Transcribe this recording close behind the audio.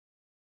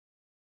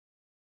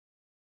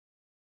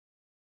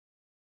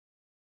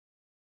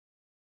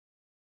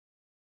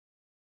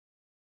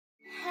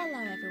Hello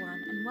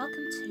everyone and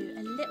welcome to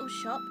a little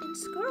shop in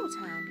Squirrel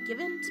Town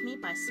given to me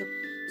by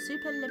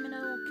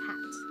Superluminal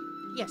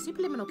Cat. Yeah,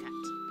 Superluminal Cat.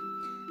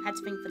 Had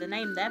to think for the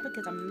name there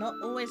because I'm not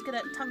always good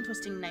at tongue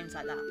twisting names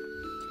like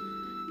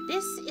that.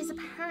 This is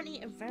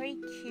apparently a very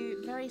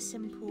cute, very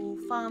simple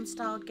farm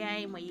style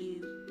game where you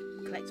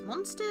collect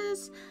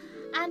monsters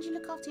and you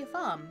look after your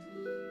farm.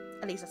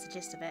 At least that's the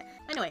gist of it.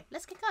 Anyway,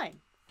 let's get going.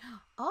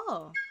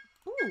 Oh,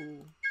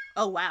 ooh,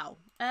 oh wow.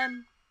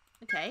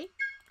 Okay.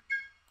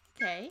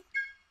 Okay.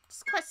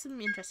 There's quite some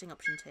interesting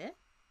options here.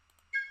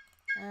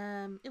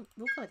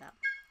 We'll go with that.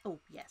 Oh,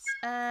 yes.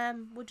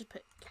 We'll just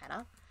put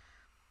Kata.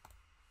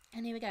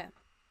 And here we go.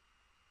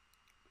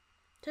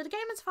 So the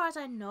game, as far as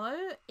I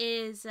know,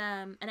 is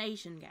an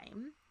Asian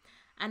game.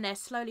 And they're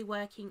slowly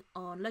working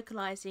on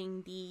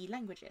localizing the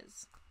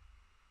languages.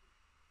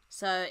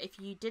 So if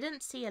you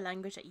didn't see a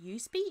language that you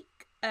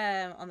speak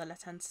on the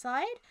left-hand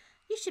side,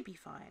 you should be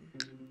fine.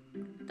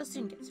 They'll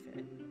soon get through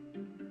it.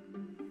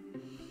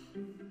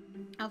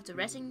 After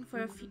resting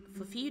for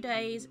a few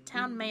days,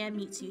 town mayor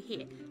meets you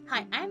here.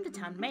 Hi, I am the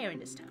town mayor in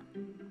this town.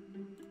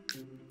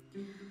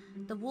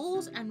 The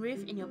walls and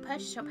roof in your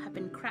purchase shop have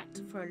been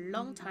cracked for a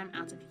long time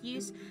out of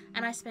use,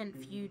 and I spent a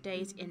few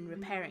days in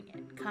repairing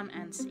it. Come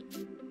and see.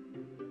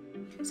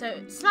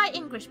 So, slight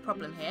English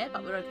problem here,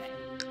 but we're okay.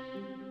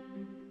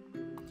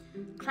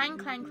 Clang,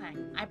 clang,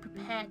 clang. I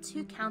prepare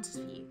 2 counters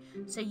for you,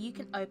 so you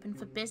can open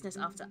for business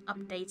after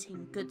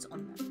updating goods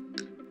on them.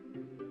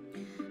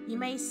 You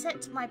may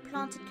set my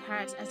planted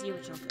carrots as the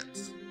original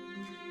goods.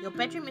 Your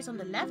bedroom is on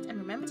the left, and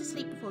remember to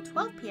sleep before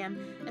 12 PM,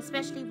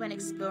 especially when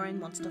exploring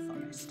Monster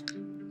Forest.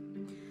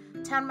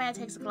 Town Mayor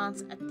takes a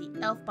glance at the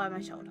elf by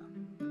the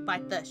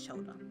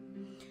shoulder.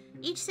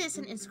 Each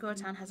citizen in Squirrel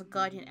Town has a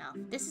guardian elf.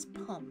 This is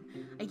Pom.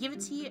 I give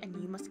it to you, and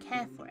you must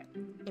care for it.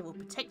 It will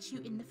protect you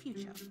in the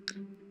future.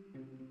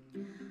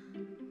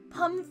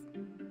 Pom...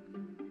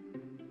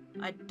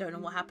 I don't know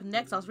what happened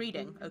next. I was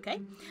reading,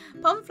 okay?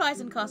 Pom flies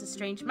and casts a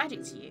strange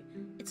magic to you.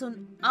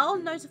 I'll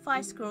notify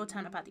Squirrel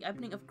Town about the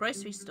opening of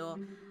grocery store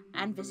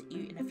and visit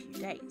you in a few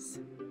days.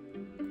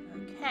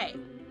 Okay.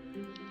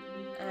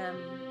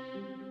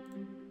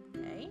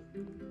 Okay.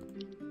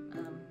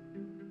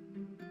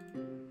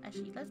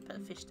 Actually, let's put a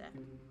fish there.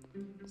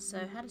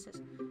 So, how does this?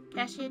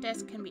 Cashier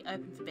desk can be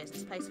opened for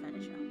business. Place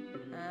furniture.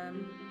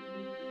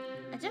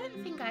 I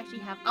don't think I actually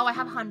have... Oh, I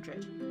have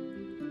 100.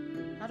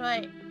 How do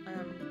I...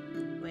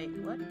 Wait,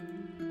 what?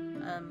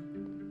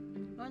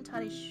 Not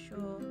entirely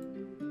sure.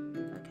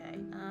 Okay,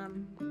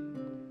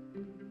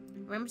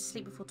 remember to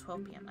sleep before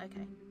 12 PM.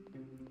 Okay.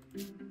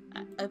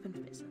 Open for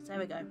business. There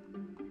we go.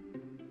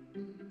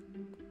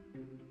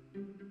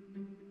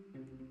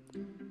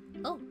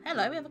 Oh,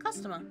 hello, we have a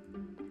customer.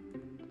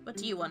 What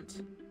do you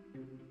want?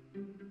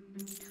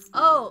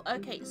 Oh,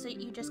 okay, so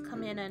you just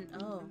come in and...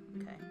 Oh,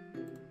 okay.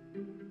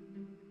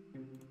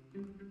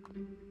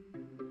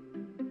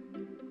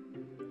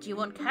 Do you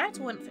want carrots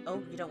or want...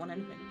 Oh, you don't want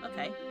anything.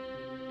 Okay.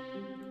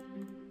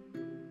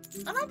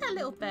 I like that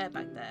little bear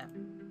back there.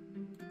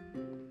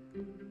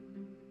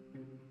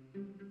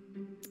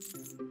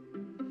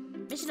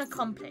 Mission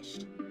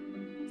accomplished.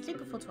 Sleep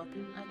before 12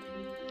 PM.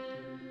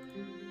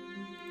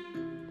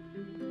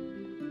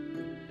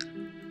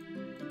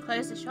 Okay.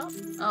 Close the shop?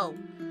 Oh.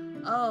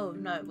 Oh,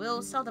 no.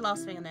 We'll sell the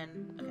last thing and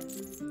then... Okay.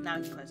 Now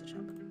we can close the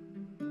shop.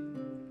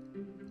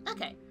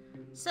 Okay.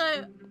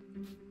 So...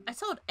 I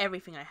sold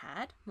everything I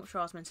had. Not sure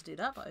I was meant to do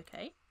that, but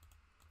okay.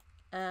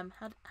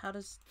 How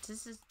does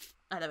this is?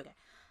 Oh, there we go.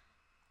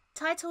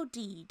 Title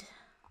deed.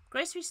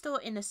 Grocery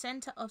store in the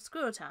center of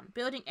Squirrel Town.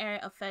 Building area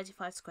of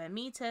 35 square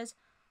meters.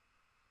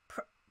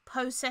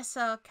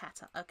 Possessor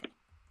Kata. Okay.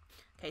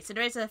 Okay, so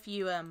there is a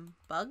few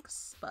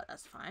bugs, but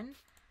that's fine.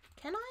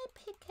 Can I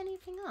pick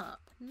anything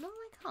up? No,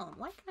 I can't.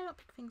 Why can I not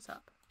pick things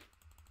up?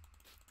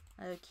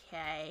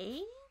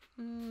 Okay.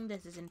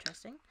 This is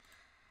interesting.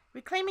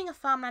 Reclaiming a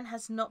farmland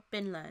has not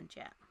been learned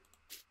yet.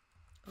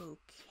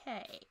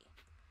 Okay.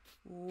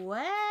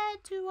 Where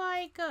do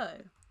I go?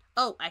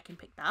 Oh, I can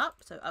pick that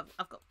up. So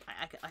I've got...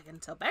 I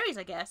can sell berries,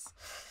 I guess.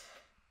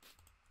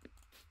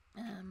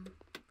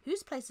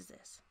 Whose place is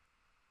this?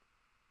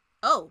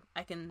 Oh,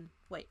 I can...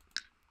 Wait.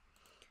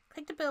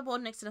 Click the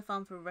billboard next to the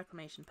farm for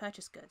reclamation.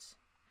 Purchase goods.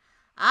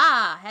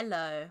 Ah,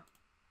 hello.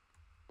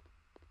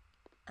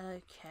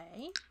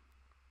 Okay.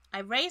 I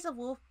raised a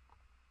wolf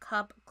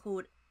cub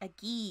called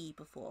Agi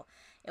before.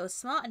 It was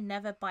smart and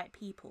never bite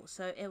people,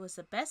 so it was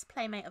the best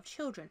playmate of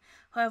children.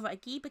 However,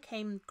 Agi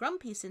became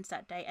grumpy since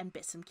that day and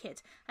bit some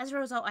kids. As a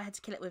result, I had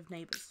to kill it with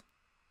neighbours.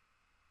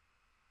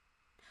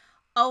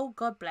 Oh,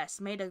 God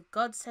bless. May the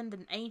gods send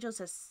an angel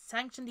to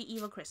sanction the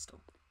evil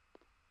crystal.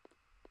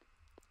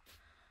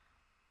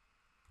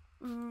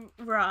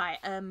 Right,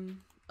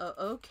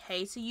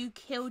 okay, so you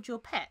killed your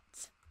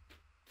pet?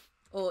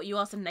 Or you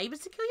asked the neighbours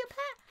to kill your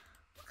pet?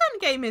 What kind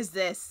of game is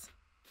this?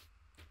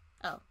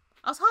 Oh.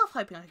 I was half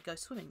hoping I could go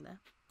swimming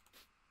there.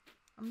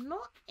 I'm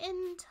not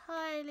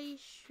entirely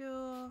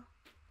sure.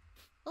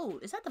 Oh,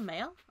 is that the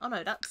mayor? Oh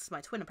no, that's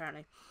my twin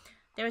apparently.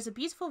 There is a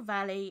beautiful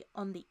valley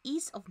on the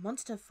east of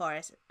Monster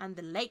Forest and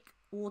the lake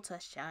water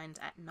shines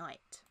at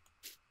night.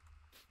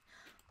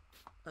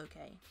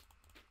 Okay.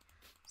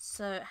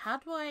 So how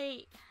do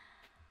I...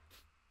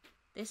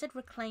 They said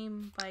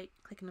reclaim by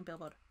clicking the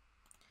billboard.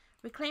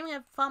 Reclaiming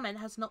a farmland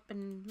has not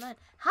been learned.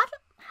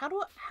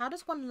 How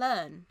does one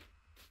learn?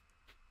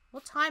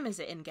 What time is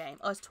it in game?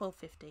 Oh, it's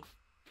 12:50.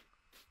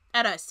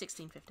 Oh no, it's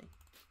 16:50.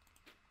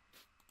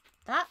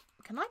 That,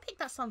 can I pick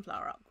that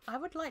sunflower up? I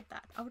would like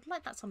that. I would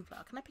like that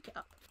sunflower. Can I pick it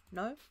up?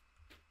 No?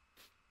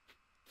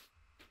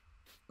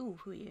 Ooh,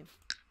 who are you?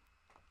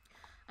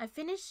 I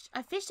fished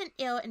an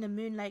eel in the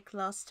Moon Lake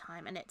last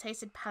time and it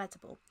tasted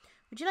palatable.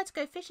 Would you like to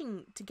go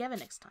fishing together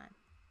next time?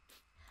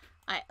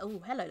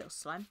 Oh, hello little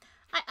slime.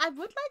 I would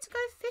like to go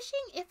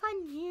fishing if I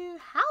knew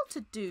how to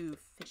do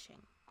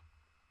fishing.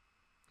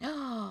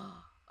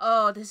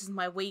 Oh, this is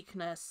my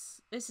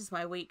weakness. This is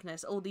my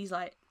weakness. All these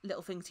like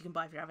little things you can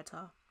buy for your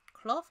avatar.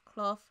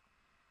 Cloth,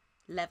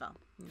 leather.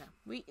 No,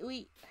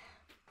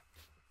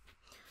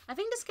 I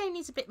think this game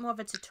needs a bit more of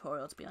a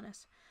tutorial, to be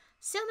honest.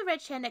 Sit on the red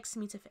chair next to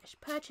me to fish.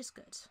 Purchase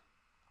goods.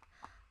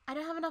 I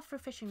don't have enough for a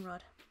fishing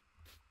rod.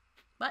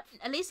 But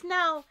at least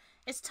now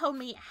it's told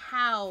me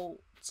how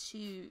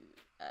to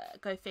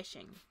go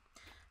fishing.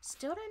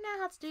 Still don't know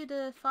how to do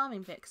the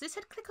farming bit. Because it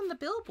said click on the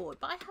billboard.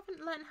 But I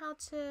haven't learned how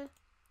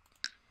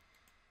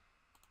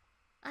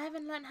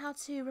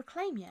to...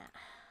 reclaim yet.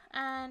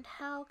 And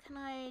how can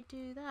I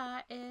do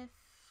that if...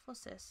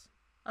 What's this?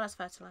 Oh, that's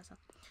fertilizer.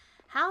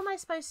 How am I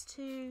supposed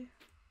to...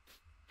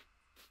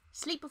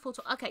 Sleep before...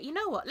 Okay, you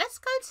know what? Let's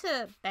go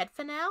to bed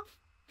for now.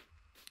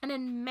 And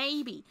then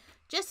maybe,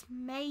 just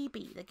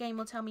maybe, the game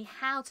will tell me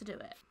how to do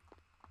it.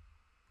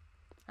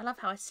 I love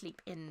how I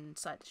sleep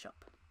inside the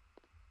shop.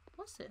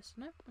 What's this?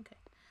 No? Okay.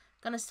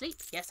 Gonna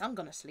sleep? Yes, I'm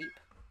gonna sleep.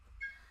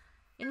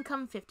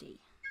 Income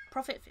 50.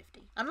 Profit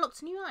 50.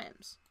 Unlocked new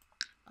items.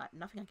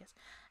 Nothing, I guess.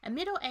 A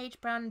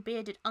middle-aged,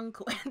 brown-bearded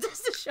uncle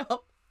enters the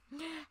shop.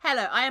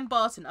 Hello, I am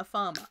Barton, a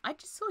farmer. I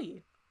just saw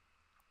you.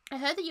 I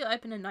heard that you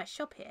opened a nice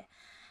shop here.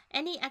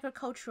 Any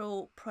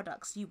agricultural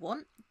products you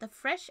want? The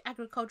fresh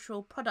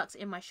agricultural products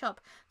in my shop,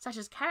 such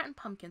as carrot and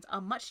pumpkins, are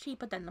much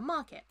cheaper than the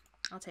market.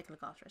 I'll take a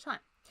look after a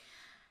time.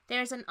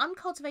 There is an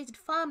uncultivated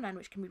farmland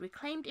which can be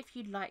reclaimed if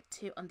you'd like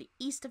to on the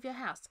east of your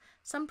house.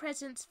 Some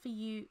presents for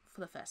you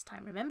for the first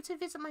time. Remember to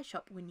visit my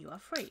shop when you are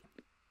free.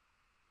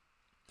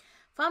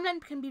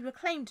 Farmland can be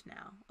reclaimed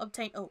now.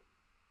 Obtain...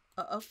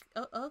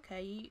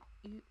 okay.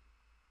 You...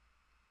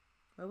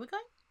 Where are we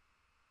going?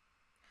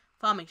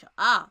 Farming shop.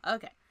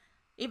 Okay.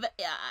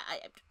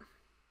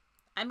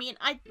 I mean,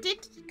 I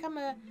did come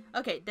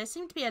okay, there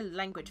seemed to be a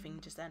language thing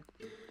just then.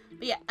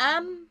 But yeah,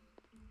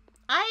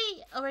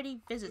 I already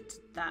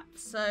visited that,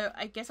 so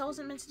I guess I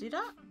wasn't meant to do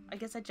that. I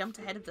guess I jumped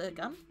ahead of the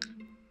gun.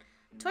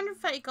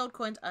 230 gold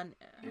coins. I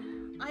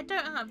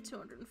don't have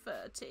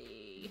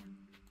 230.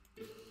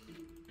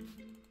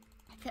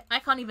 I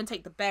can't even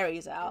take the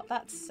berries out.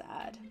 That's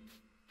sad.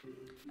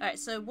 Alright,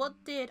 so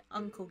what did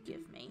Uncle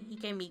give me? He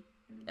gave me,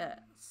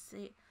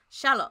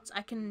 shallots.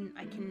 I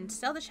can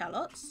sell the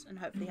shallots and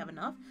hopefully have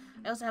enough.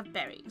 I also have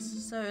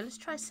berries. So let's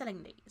try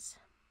selling these.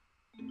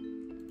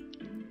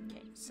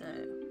 Okay, so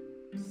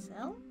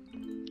sell.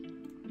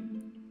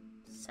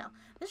 Sell.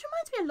 This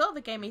reminds me a lot of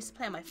a game I used to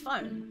play on my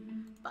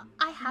phone, but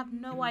I have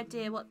no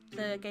idea what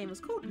the game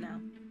was called now.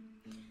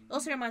 It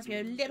also reminds me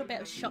a little bit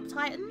of Shop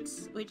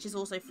Titans, which is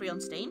also free on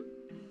Steam.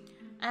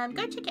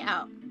 Go check it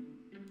out.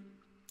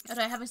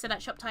 Although having said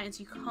that, Shop Titans,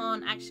 you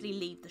can't actually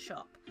leave the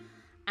shop.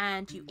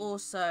 And you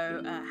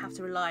also have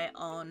to rely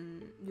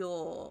on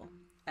your...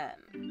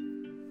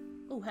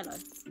 oh, hello.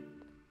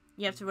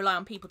 You have to rely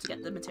on people to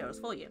get the materials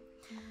for you.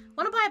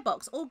 Want to buy a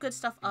box? All good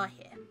stuff are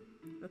here.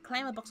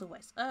 Reclaim a box of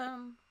waste.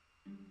 Oh,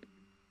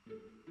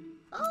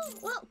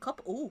 well,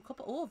 copper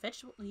ore,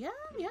 vegetable. Yeah.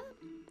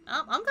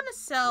 I'm going to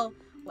sell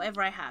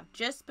whatever I have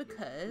just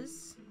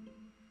because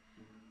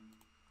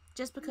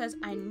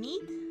I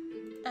need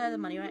the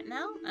money right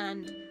now,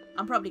 and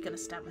I'm probably going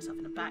to stab myself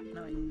in the back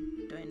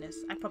doing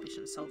this. I probably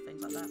shouldn't have sold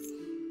things like that.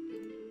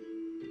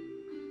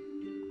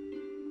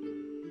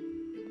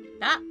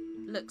 That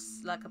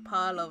looks like a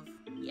pile of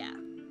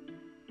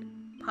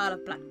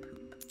black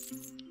poop.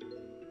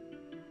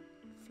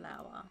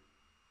 Flour.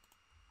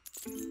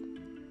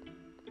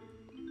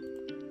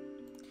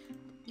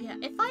 Yeah,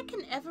 if I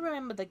can ever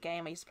remember the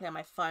game I used to play on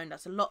my phone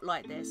that's a lot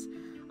like this,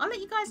 I'll let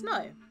you guys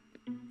know.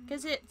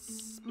 Because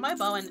it's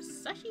mobile and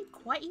it's actually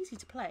quite easy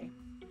to play.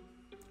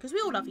 Because we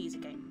all love easy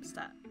games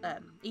that,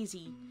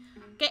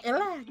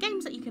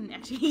 games that you can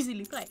actually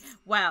easily play.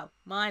 Wow,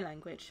 my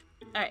language.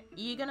 Alright,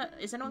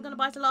 is anyone gonna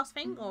buy the last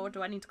thing, or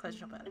do I need to close the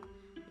shop early?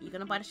 Are you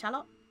gonna buy the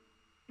shallot?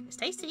 It's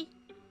tasty.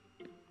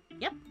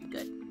 Yep,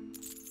 good.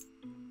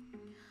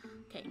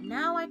 Okay,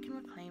 now I can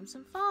reclaim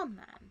some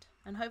farmland.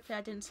 And hopefully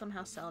I didn't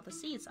somehow sell the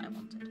seeds I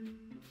wanted.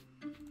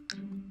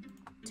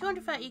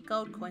 230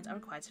 gold coins are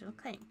required to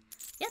reclaim.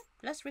 Yep,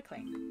 let's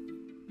reclaim.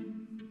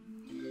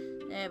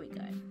 There we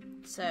go.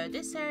 So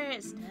this area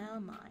is now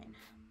mine.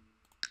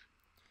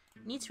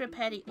 Need to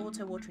repair the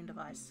auto watering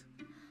device.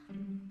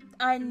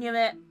 I knew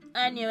it.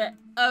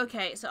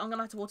 Okay, so I'm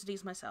gonna have to water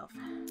these myself.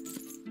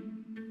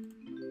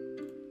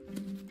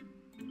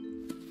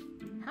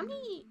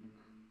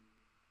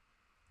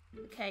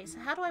 Okay, so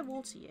how do I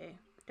water you?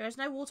 There is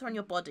no water on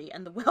your body,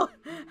 and the well,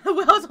 the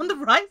well's on the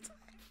right.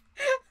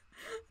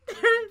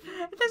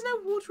 There's no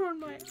water on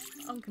my...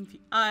 I'm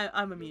confused.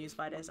 I'm amused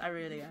by this. I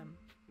really am.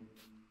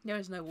 There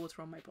is no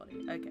water on my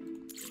body. Okay.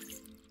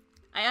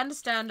 I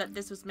understand that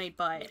this was made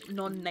by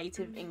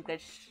non-native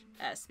English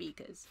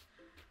speakers.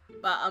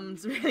 But I'm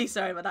really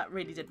sorry, but that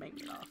really did make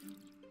me laugh.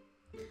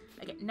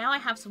 Okay, now I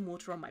have some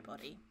water on my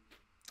body.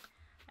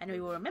 And we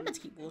will remember to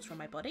keep water on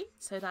my body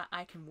so that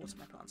I can water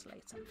my plants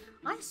later.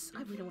 I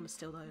really want to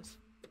steal those.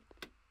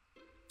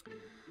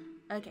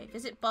 Okay,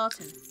 visit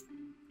Barton.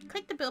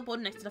 Click the billboard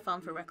next to the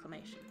farm for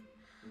reclamation.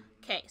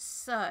 Okay,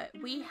 so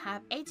we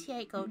have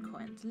 88 gold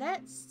coins.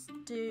 Let's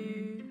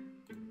do...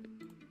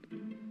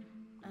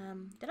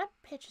 did I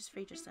pitch as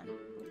free just then?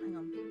 Oh, hang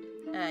on.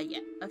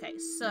 Yeah. Okay,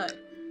 so...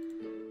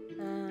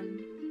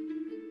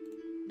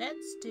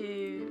 let's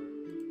do...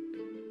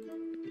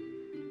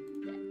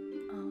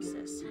 Oh, what's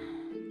this?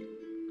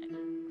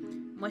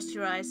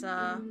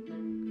 Moisturizer.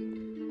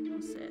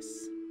 What's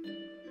this?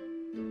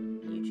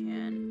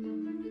 Nutrient.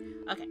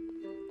 Okay.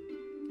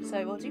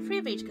 So we'll do 3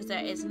 of each because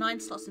there is 9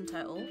 slots in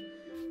total.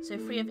 So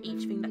 3 of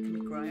each thing that can be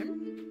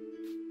grown.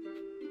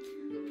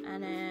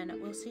 And then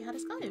we'll see how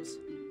this goes.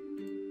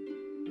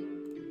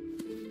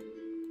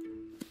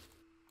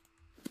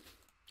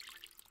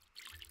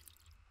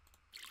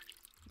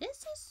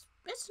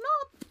 It's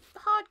not a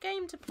hard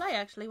game to play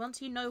actually once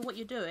you know what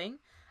you're doing.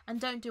 And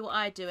don't do what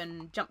I do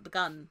and jump the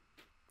gun.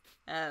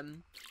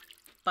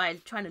 By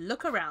trying to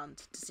look around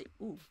to see...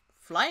 Ooh,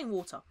 flying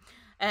water.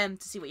 To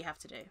see what you have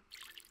to do.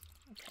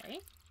 Okay.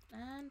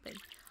 And boom.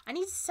 I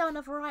need to sell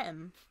another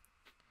item.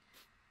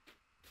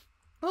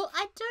 Well,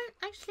 I don't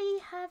actually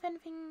have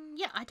anything...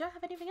 Yeah, I don't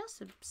have anything else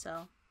to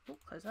sell. Oh,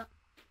 close that.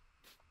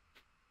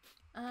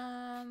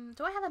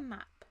 Do I have a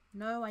map?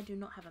 No, I do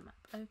not have a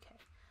map. Okay.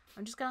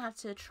 I'm just going to have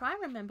to try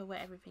and remember where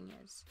everything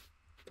is.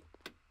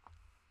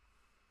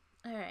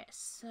 Alright,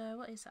 so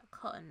what is that?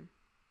 Cotton.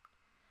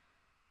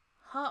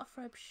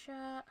 Heartthrob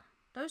shirt.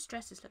 Those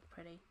dresses look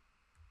pretty.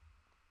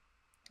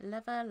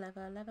 Leather,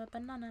 leather, leather,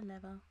 banana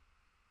leather.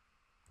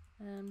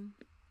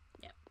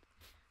 Yeah.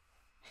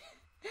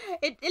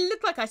 it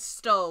looked like I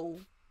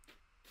stole.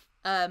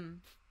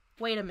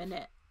 Wait a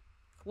minute.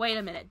 Wait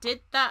a minute.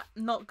 Did that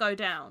not go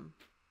down?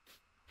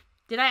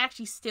 Did I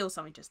actually steal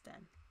something just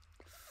then?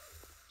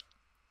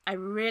 I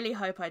really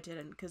hope I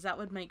didn't, because that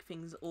would make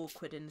things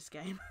awkward in this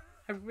game.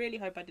 I really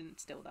hope I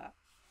didn't steal that.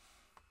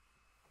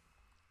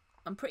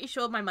 I'm pretty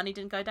sure my money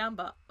didn't go down,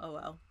 but oh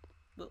well.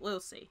 We'll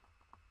see.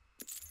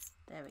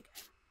 There we go.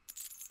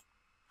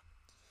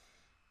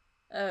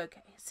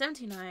 Okay,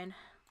 79.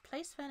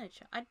 Place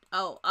furniture.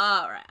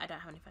 Alright, I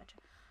don't have any furniture.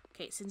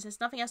 Okay, since there's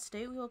nothing else to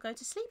do, we will go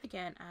to sleep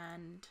again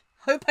and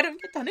hope I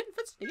don't get done in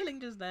for stealing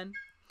just then.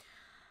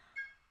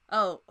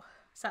 Oh,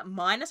 is that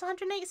minus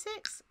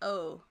 186?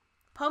 Oh.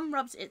 Pom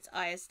rubs its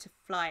eyes to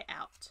fly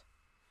out.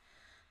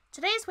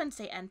 Today is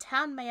Wednesday and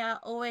town mayor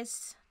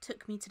always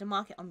took me to the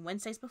market on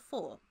Wednesdays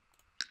before.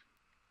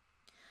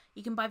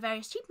 You can buy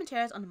various cheap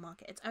materials on the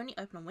market. It's only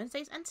open on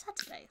Wednesdays and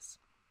Saturdays.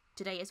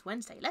 Today is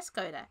Wednesday. Let's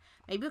go there.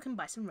 Maybe we can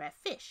buy some rare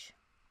fish.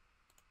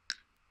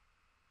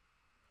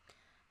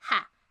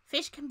 Ha!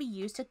 Fish can be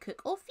used to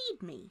cook or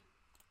feed me.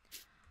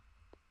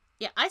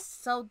 Yeah, I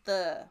sold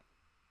the...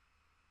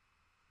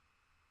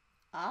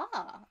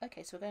 Ah,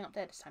 okay, so we're going up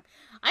there this time.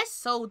 I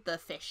sold the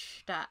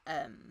fish that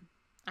I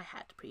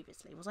had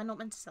previously. Was I not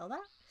meant to sell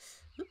that?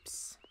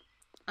 Oops.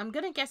 I'm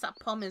going to guess that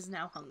Pom is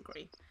now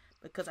hungry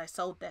because I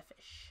sold their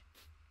fish.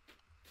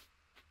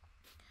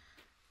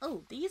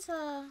 Oh, these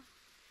are...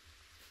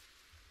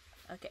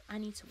 Okay, I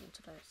need to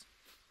water those.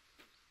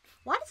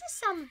 Why does it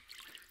sound...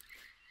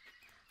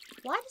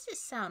 Why does it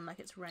sound like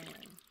it's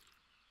raining?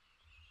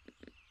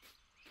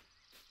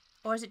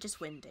 Or is it just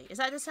windy? Is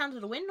that the sound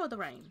of the wind or the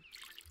rain?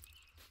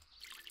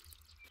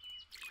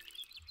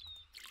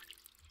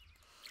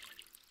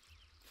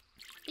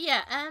 But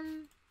yeah,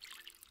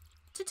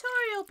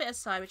 tutorial bit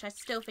aside, which I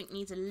still think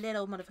needs a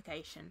little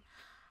modification.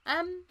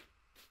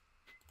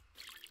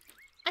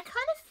 I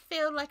kind of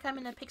feel like I'm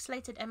in a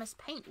pixelated MS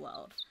Paint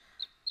world.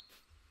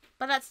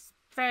 But that's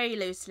very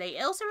loosely.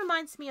 It also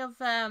reminds me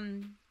of,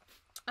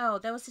 oh,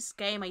 there was this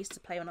game I used to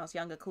play when I was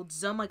younger called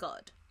Oh My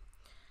God.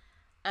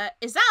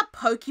 Is that a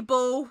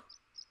Pokeball?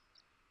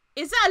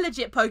 Is that a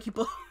legit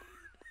Pokeball?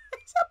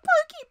 It's a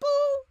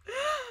Pokeball!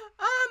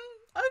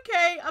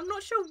 Okay, I'm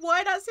not sure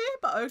why that's here,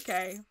 but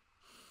okay.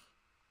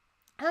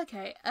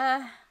 Okay,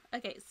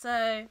 okay,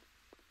 so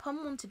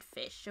Pom wanted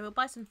fish, so we'll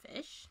buy some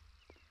fish.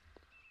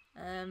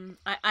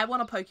 I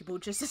want a Pokeball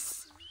just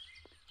as...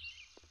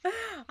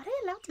 Are they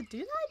allowed to do that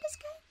in this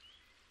game?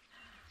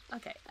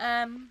 Okay,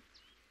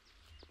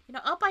 you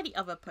know, I'll buy the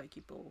other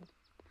Pokeball.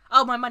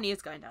 Oh, my money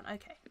is going down.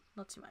 Okay,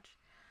 not too much.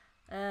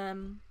 I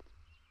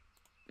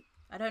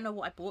don't know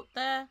what I bought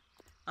there.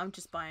 I'm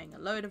just buying a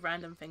load of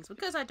random things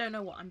because I don't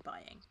know what I'm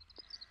buying.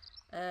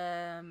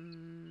 Yeah,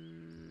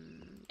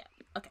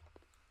 okay.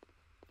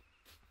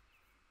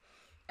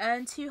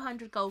 And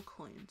 200 gold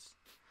coins.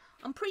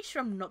 I'm pretty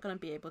sure I'm not going to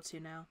be able to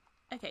now.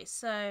 Okay,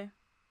 so...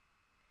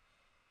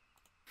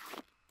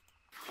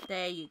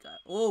 There you go.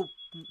 Oh,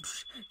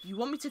 you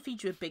want me to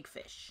feed you a big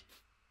fish?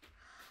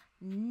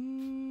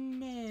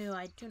 No,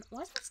 I don't.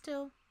 Why is that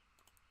still?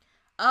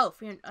 Oh,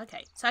 300.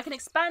 Okay, so I can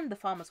expand the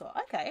farm as well.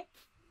 Okay,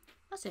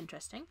 that's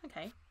interesting.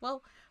 Okay,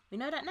 well, we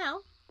know that now.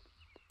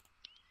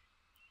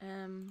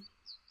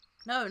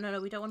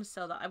 No, we don't want to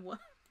sell that. I want.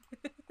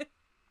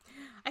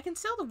 I can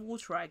sell the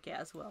water I get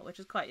as well, which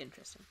is quite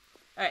interesting.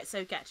 All right,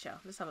 so gacha.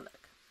 Let's have a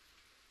look.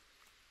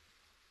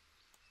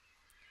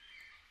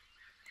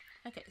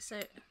 Okay,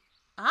 so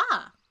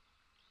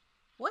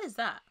what is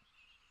that?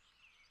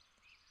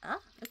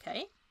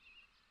 Okay.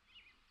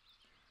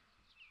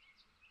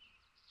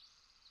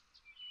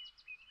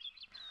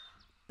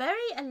 Bury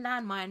a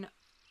landmine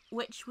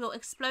which will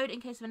explode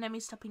in case of an enemy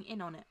stopping in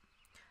on it.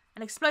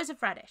 An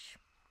explosive radish.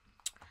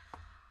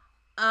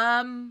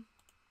 Where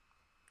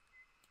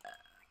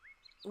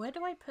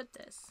do I put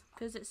this?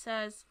 Because it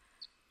says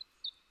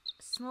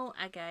small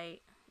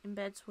agate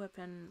embeds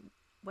weapon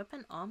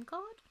arm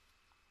guard?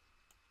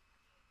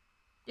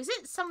 Is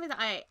it something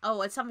that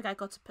it's something I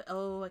got to put.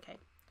 Oh, okay.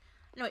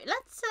 Anyway,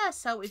 let's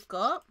sell what we've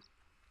got.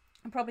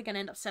 I'm probably going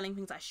to end up selling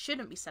things I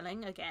shouldn't be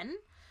selling again.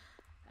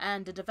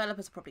 And the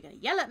developers are probably going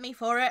to yell at me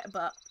for it,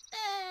 but,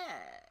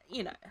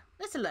 you know,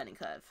 it's a learning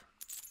curve.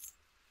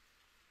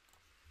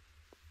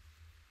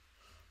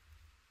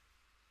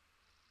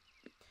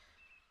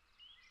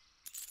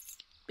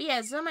 But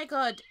yes, oh my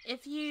god,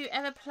 if you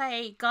ever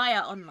play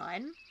Gaia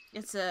Online,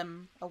 it's a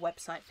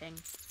website thing.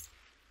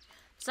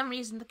 For some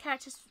reason,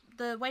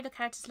 the way the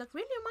characters look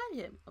really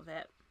remind you of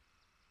it.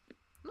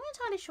 I'm not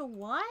entirely sure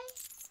why,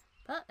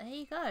 but there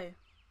you go.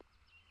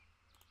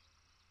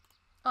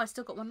 Oh, I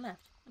still got one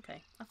left.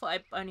 Okay, I thought I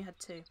only had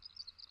 2.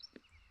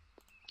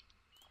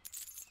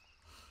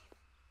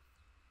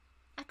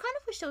 I kind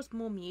of wish there was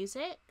more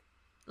music,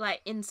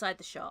 like, inside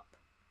the shop.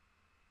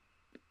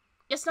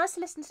 It's nice to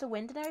listen to the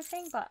wind and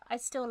everything, but I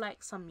still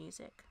like some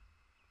music.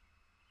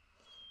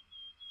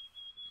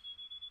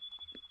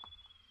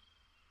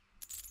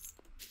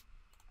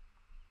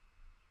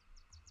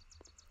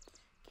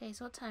 Okay,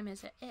 so what time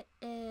is it? It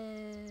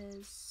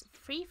is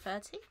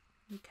 3:30.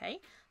 Okay,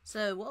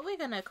 so what we're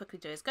going to quickly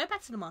do is go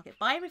back to the market,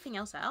 buy everything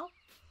else out,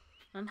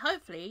 and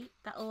hopefully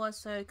that will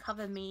also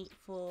cover me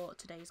for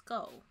today's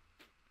goal.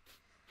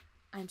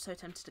 I'm so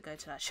tempted to go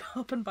to that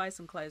shop and buy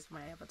some clothes for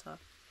my avatar.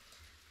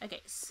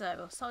 Okay, so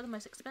we'll start with the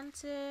most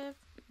expensive.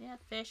 Yeah,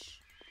 fish.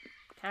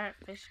 Carrot,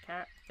 fish,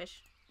 carrot,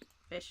 fish,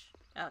 fish.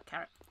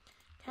 Carrot.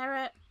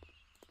 Carrot,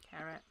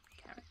 carrot,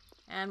 carrot.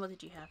 And what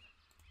did you have?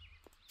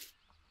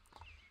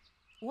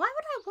 Why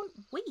would I want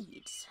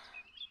weeds?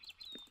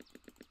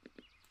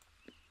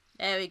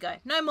 There we go.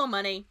 No more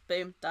money.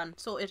 Boom. Done.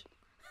 Sorted.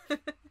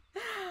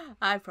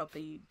 I've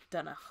probably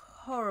done a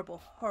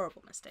horrible,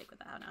 horrible mistake with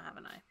that now,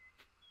 haven't I?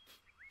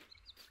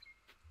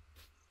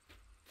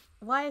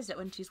 Why is it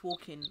when she's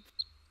walking,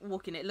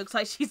 it looks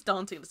like she's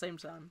dancing at the same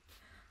time?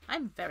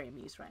 I'm very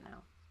amused right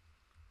now.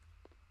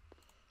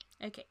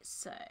 Okay,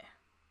 so...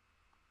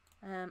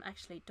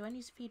 actually, do I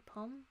need to feed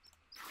Pom?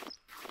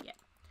 Yeah.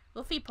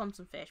 We'll feed Pom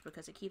some fish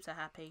because it keeps her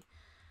happy.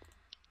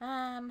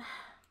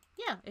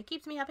 Yeah, it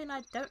keeps me happy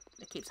and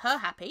it keeps her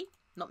happy,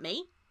 not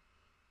me.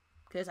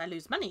 Because I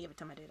lose money every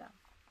time I do that.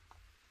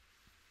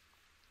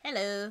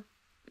 Hello.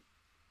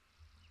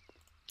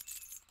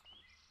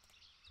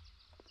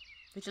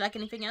 Would you like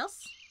anything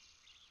else?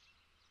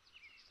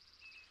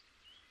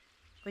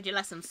 Would you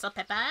like some salt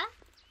pepper? I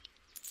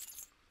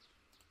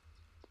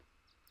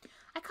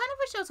kind of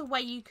wish there was a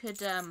way you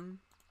could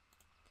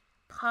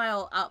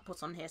pile up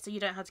what's on here so you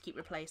don't have to keep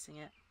replacing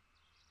it.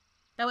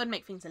 That would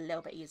make things a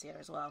little bit easier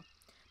as well.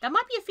 That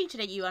might be a feature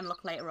that you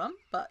unlock later on,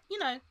 but, you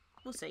know,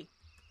 we'll see.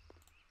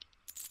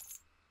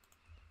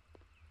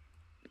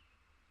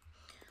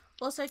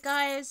 Also,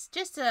 guys,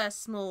 just a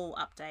small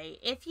update.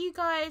 If you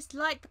guys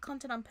like the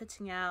content I'm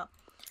putting out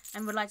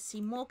and would like to see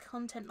more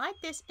content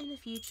like this in the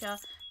future,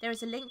 there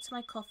is a link to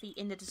my coffee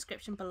in the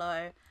description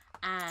below,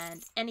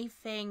 and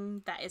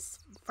anything that is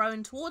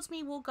thrown towards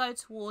me will go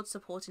towards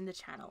supporting the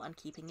channel and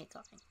keeping it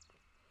going.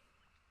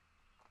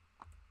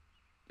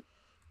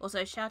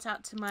 Also, shout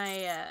out to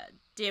my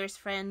dearest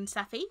friend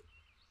Safi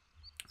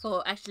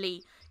for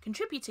actually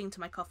contributing to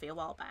my coffee a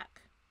while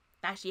back.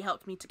 That actually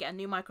helped me to get a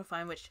new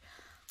microphone, which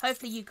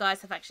hopefully you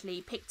guys have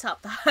actually picked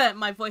up that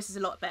my voice is a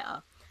lot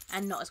better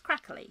and not as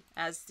crackly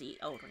as the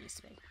old one used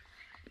to be.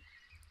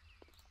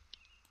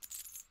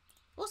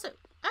 Also,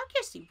 out of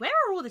curiosity, where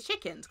are all the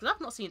chickens? Because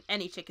I've not seen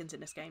any chickens in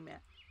this game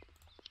yet.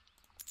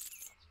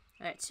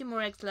 Alright, 2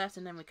 more eggs left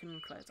and then we can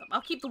close up.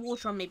 I'll keep the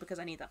water on me because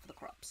I need that for the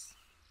crops.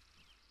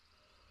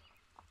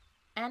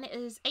 And it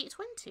is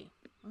 8:20.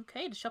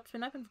 Okay, the shop's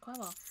been open for quite a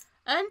while.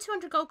 Earn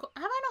 200 gold.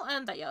 Have I not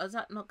earned that yet? Or is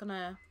that not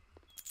gonna...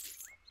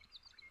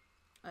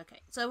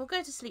 Okay, so we'll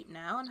go to sleep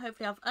now and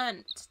hopefully I've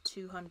earned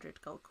 200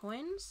 gold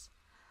coins.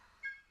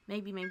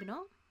 Maybe, maybe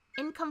not.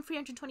 Income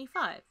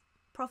 325.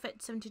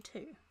 Profit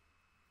 72.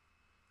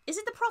 Is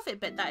it the profit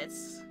bit that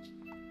is...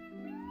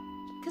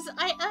 Because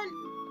I earned...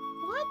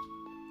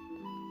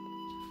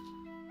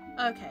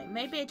 What? Okay,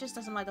 maybe it just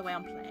doesn't like the way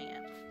I'm playing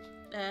it.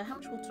 How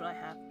much water do I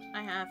have?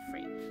 I have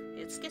 3.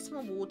 Let's get some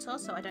more water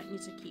so I don't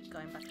need to keep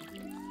going back and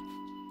forth.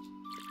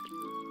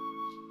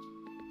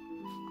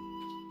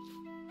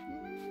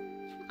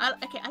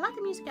 Okay, I like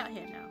the music out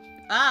here now.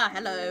 Ah,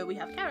 hello, we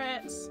have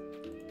carrots.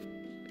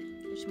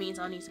 Which means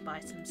I'll need to buy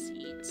some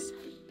seeds.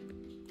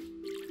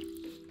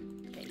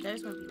 Okay,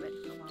 those won't be ready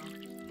for a while.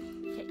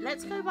 Okay,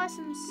 let's go buy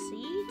some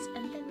seeds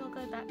and then we'll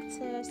go back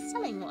to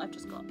selling what I've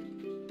just got.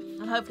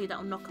 And hopefully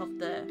that'll knock off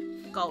the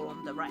goal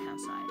on the right hand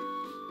side.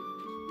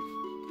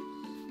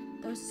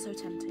 Those are so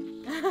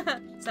tempting.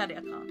 Sadly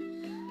I can't.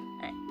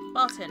 Alright,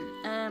 Barton.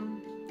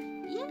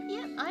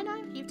 Yeah, I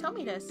know. You've told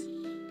me this.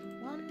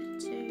 1,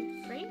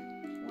 2, 3.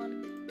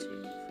 1, 2, 3.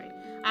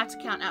 I have to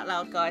count out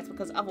loud, guys,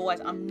 because otherwise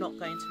I'm not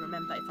going to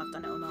remember if I've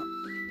done it or not.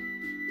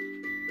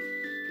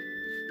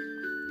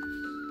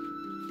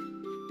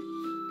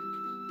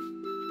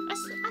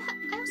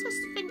 I also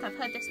think I've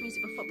heard this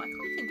music before, but I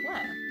can't think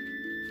where.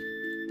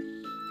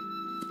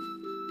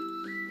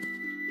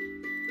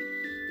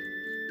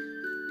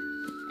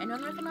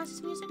 Anyone recognise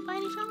this music by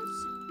any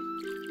chance?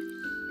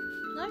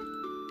 No?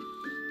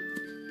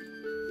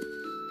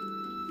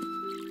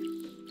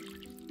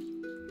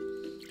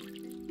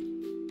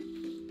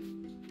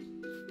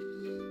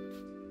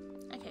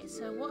 Okay,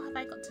 so what have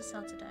I got to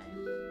sell today?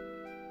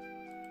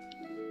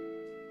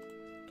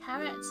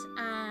 Carrots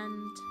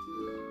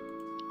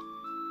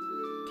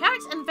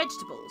and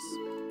vegetables.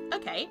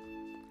 Okay.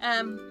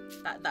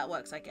 That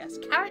works, I guess.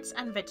 Carrots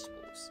and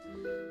vegetables.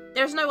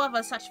 There's no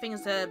other such thing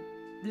as a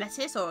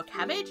lettuce or a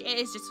cabbage. It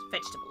is just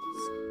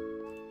vegetables.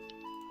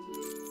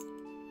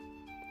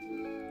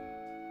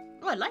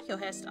 Oh, I like your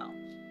hairstyle.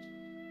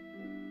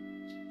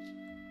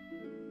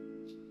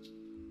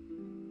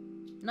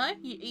 No?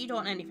 You don't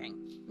want anything.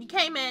 You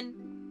came in,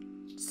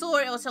 saw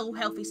it was all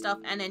healthy stuff,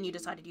 and then you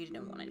decided you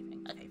didn't want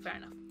anything. Okay, fair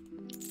enough.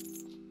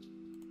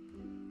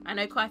 I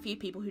know quite a few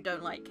people who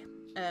don't like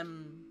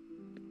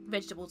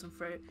vegetables and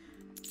fruit.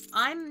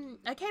 I'm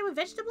okay with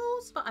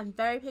vegetables, but I'm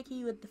very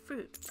picky with the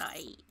fruit that I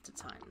eat at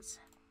times.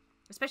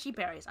 Especially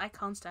berries. I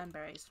can't stand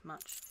berries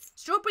much.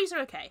 Strawberries are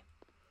okay.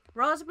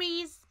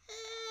 Raspberries,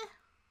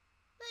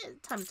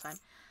 time to time.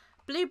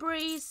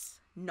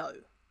 Blueberries, no.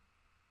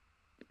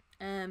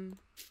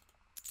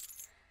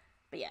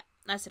 But yeah,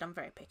 I said I'm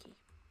very picky.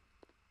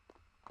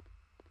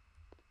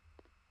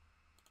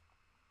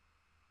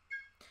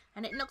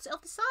 And it knocks it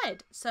off the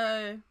side.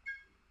 So,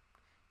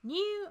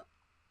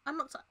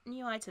 unlocked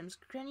new items.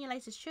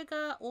 Granulated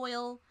sugar,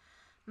 oil,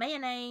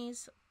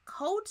 mayonnaise,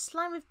 cold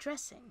slime with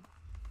dressing.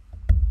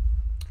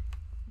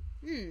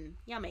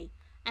 Yummy.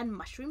 And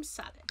mushroom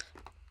salad.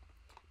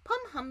 Pom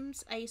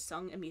hums a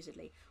song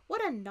amusedly.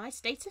 What a nice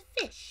day to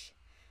fish.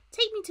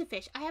 Take me to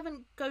fish. I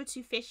haven't go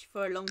to fish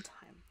for a long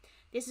time.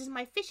 This is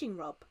my fishing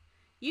rod.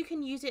 You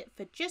can use it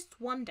for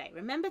just one day.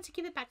 Remember to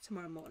give it back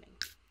tomorrow morning.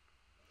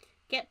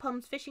 Get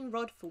Pom's fishing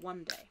rod for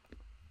one day.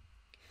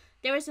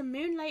 There is a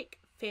moon lake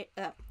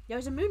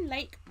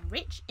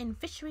rich in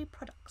fishery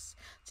products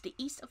to the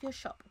east of your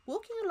shop.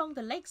 Walking along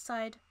the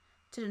lakeside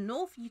to the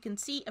north, you can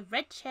see a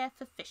red chair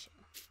for fishing.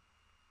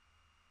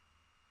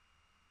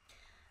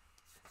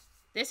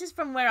 This is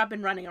from where I've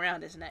been running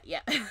around, isn't it?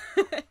 Yeah.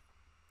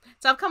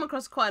 So I've come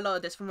across quite a lot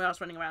of this from where I was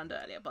running around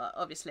earlier, but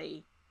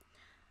obviously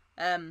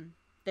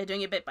they're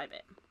doing it bit by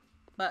bit.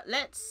 But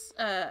let's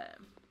how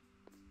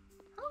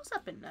long's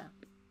that been there?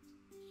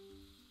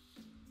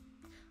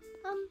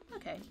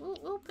 Okay,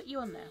 we'll put you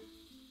on there.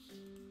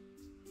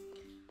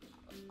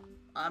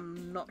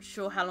 I'm not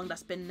sure how long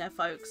that's been there,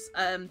 folks.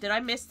 Did I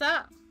miss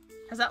that?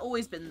 Has that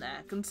always been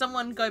there? Can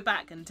someone go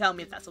back and tell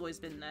me if that's always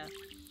been there?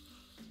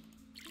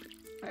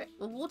 Alright,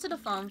 we'll water the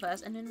farm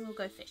first and then we'll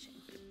go fishing.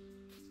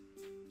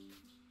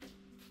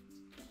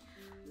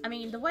 I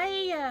mean, the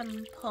way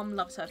Pom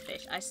loves her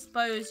fish, I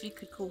suppose you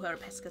could call her a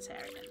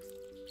pescatarian.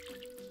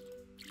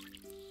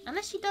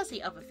 Unless she does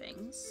eat other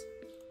things.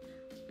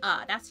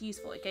 Ah, that's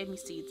useful. It gave me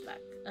seeds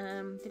back.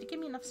 Did it give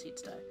me enough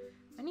seeds though?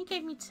 Only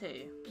gave me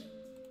 2.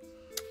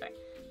 Right,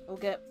 we'll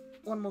get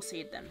one more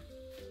seed then.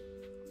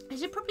 I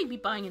should probably be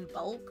buying in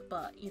bulk,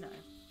 but you know,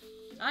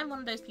 I'm one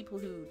of those people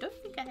who don't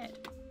think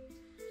ahead.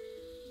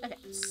 Okay,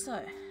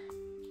 so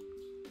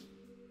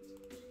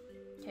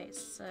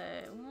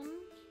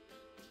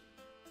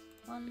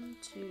 1,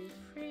 2,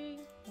 3,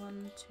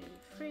 1, 2,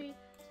 3,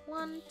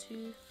 1,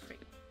 2, 3.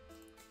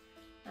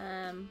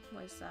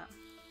 What is that?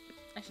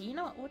 Actually, you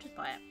know what? We'll just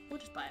buy it. We'll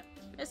just buy it.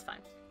 It's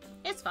fine.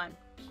 It's fine.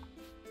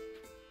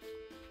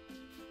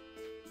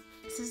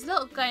 So there's a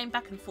lot of going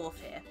back and forth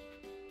here.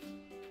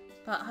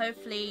 But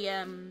hopefully,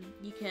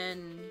 you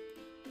can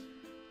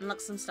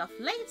unlock some stuff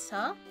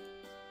later.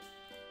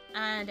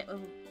 And it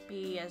will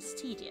be as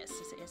tedious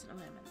as it is at the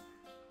moment.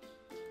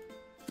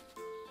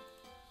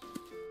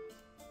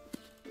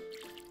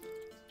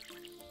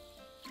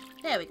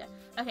 There we go.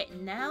 Okay,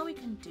 now we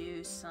can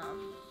do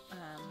some,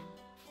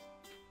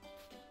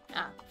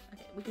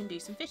 okay, we can do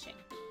some fishing.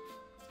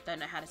 Don't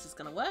know how this is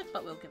going to work,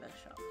 but we'll give it a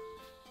shot.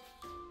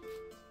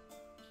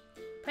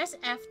 Press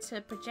F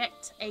to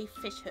project a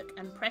fish hook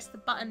and press the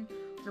button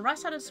on the right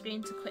side of the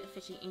screen to quit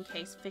fishing in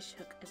case fish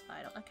hook is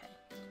idle. Okay,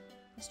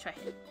 let's try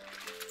it.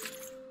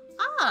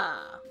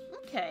 Ah,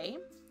 okay.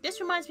 This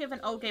reminds me of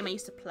an old game I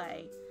used to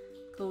play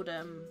called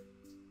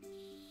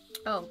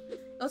oh,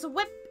 it was a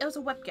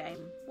web game.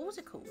 What was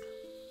it called?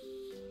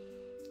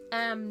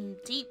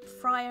 Deep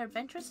Fryer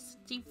Adventures?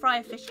 Deep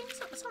Fryer Fishing?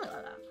 Something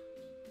like that.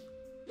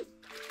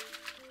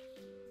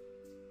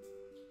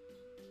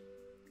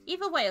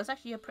 Either way, it was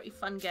actually a pretty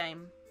fun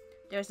game.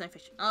 There is no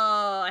fishing.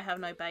 Oh, I have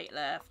no bait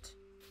left.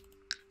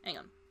 Hang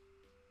on.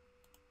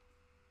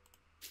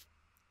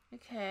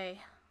 Okay,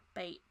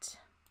 bait.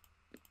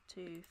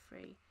 2,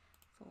 3,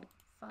 4,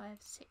 5,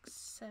 6,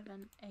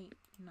 7, 8,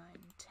 9,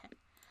 10.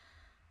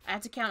 I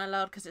had to count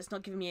aloud because it's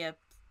not giving me a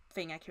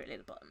thing accurately at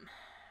the bottom.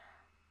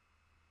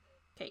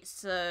 Okay,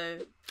 so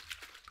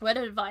word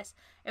of advice.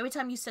 Every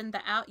time you send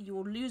that out, you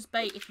will lose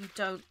bait if you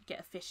don't get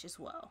a fish as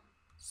well.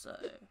 So,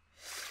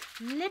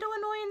 little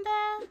annoying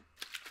there.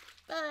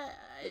 But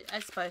I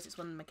suppose it's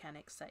one of the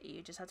mechanics that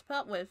you just have to put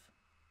up with.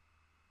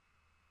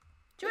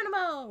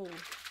 Geronimo!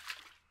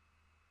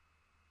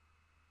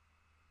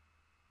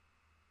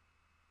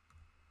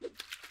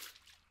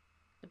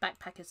 The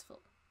backpack is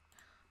full.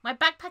 My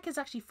backpack is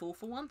actually full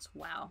for once.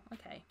 Wow,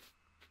 okay.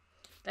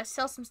 Let's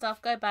sell some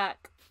stuff, go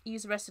back,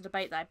 use the rest of the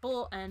bait that I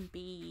bought, and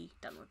be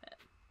done with it.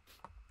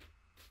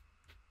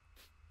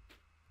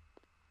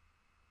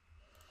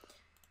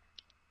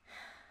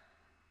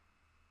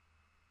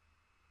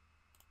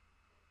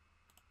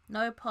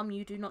 No, Pom,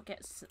 you do not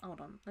get...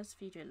 Hold on, let's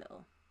feed you a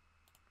little.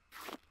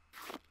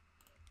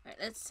 Alright,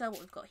 let's sell what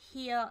we've got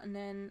here, and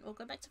then we'll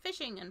go back to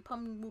fishing, and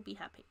Pom will be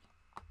happy.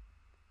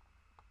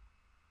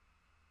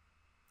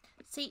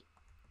 See,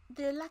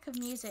 the lack of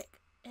music,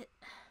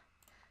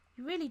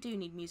 you really do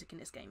need music in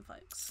this game,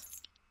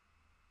 folks.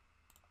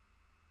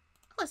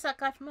 Oh, it's that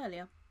guy from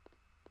earlier.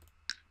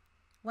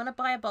 Wanna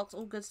buy a box,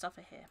 all good stuff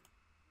are here.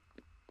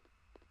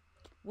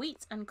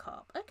 Wheat and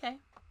carb, okay.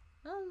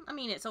 I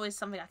mean, it's always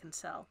something I can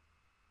sell.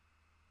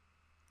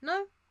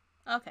 No?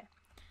 Okay.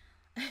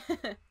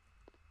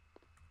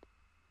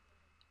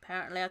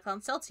 Apparently I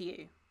can't sell to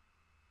you.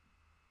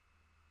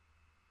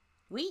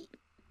 Wheat?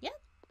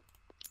 Yep.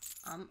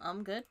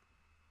 I'm good.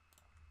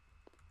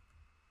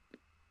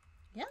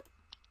 Yep.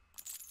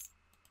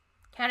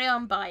 Carry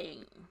on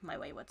buying, my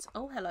waywards.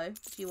 Oh, hello.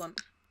 What do you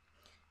want?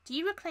 Do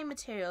you reclaim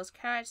materials?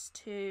 Carrots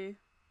to...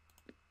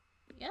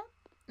 Yep.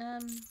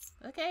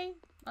 Okay.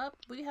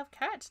 We have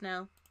carrots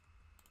now.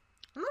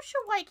 I'm not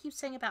sure why it keeps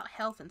saying about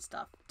health and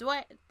stuff.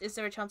 Is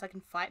there a chance I can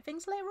fight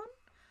things later on?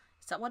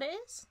 Is that what it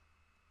is?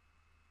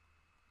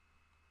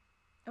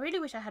 I really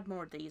wish I had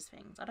more of these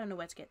things. I don't know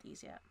where to get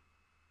these yet.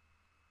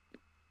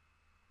 It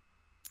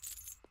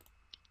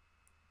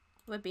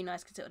would be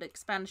nice because it would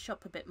expand the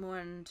shop a bit more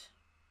and...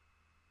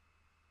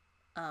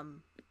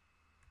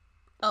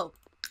 Oh.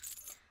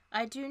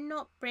 I do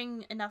not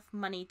bring enough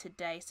money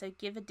today, so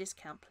give a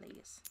discount,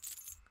 please.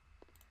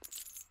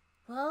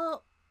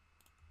 Well...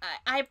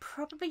 I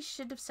probably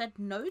should have said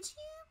no to you,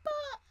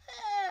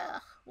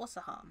 but what's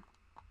the harm?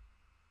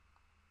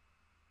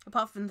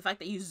 Apart from the fact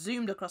that you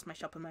zoomed across my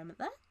shop a moment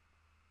there.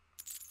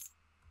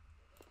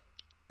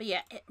 But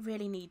yeah, it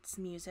really needs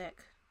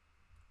music.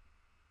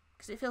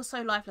 Because it feels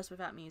so lifeless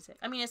without music.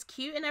 I mean, it's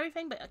cute and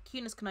everything, but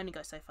cuteness can only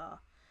go so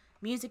far.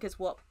 Music is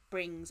what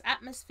brings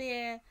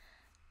atmosphere,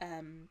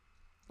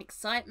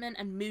 excitement,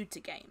 and mood to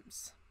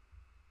games.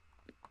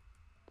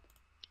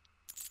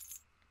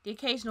 The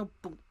occasional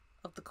boom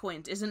of the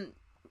coins isn't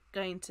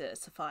going to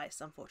suffice,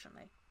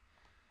 unfortunately.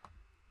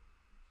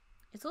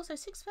 It's also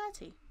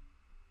 6:30.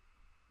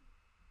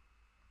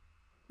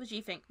 What do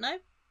you think? No?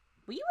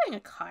 Were you wearing a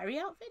Kyrie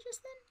outfit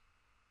just then?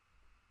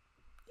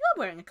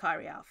 You're wearing a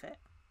Kyrie outfit.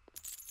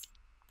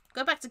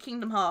 Go back to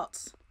Kingdom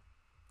Hearts.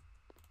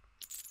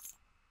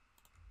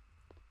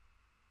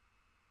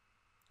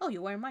 Oh,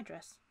 you're wearing my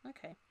dress.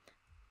 Okay.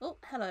 Oh,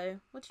 hello.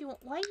 What do you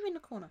want? Why are you in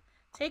the corner?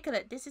 Take a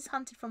look. This is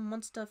hunted from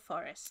Monster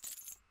Forest.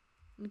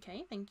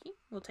 Okay, thank you.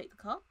 We'll take the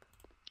cup.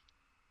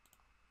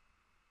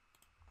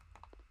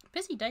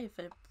 Busy day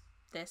for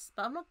this,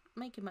 but I'm not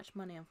making much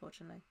money,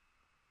 unfortunately.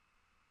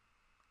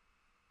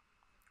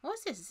 What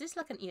is this? Is this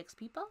like an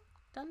EXP bar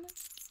down there?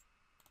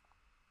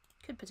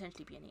 Could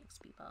potentially be an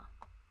EXP bar.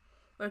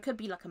 Or it could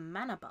be like a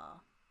mana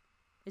bar.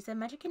 Is there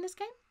magic in this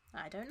game?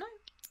 I don't know.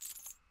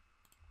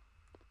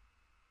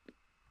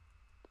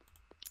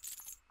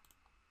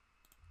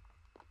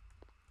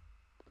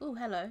 Oh,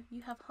 hello.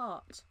 You have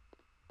heart.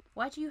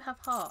 Why do you have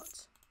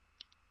heart?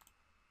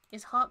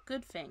 Is heart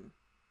good thing?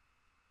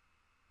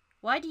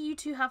 Why do you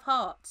two have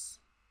hearts?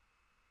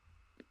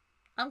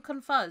 I'm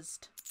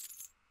confused.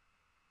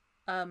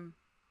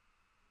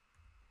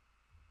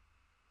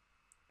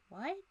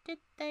 Why did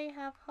they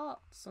have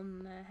hearts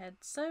on their head?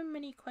 So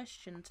many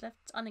questions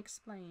left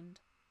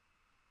unexplained.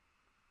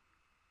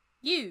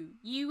 You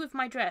with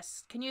my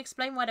dress. Can you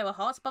explain why there were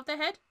hearts above their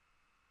head?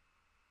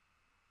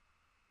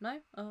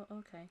 No? Oh,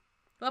 okay.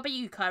 What about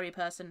you, Kyrie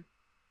person?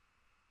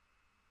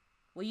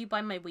 Will you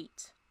buy my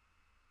wheat?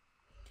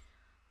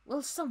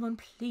 Will someone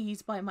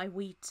please buy my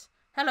wheat?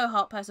 Hello,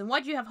 heart person.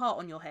 Why do you have heart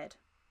on your head?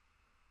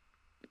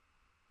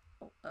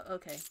 Oh,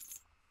 okay.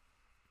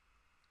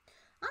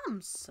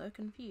 I'm so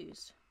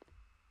confused.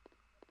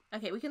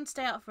 Okay, we can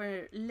stay out for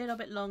a little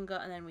bit longer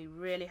and then we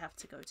really have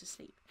to go to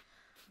sleep.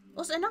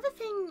 Also, another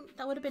thing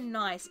that would have been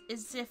nice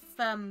is if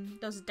there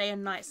was a day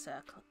and night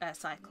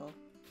cycle.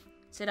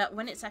 So that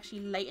when it's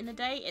actually late in the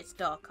day, it's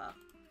darker.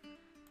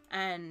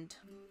 And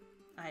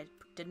I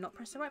did not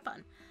press the right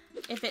button.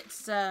 If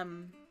it's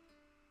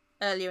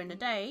earlier in the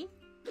day,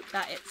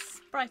 that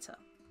it's brighter.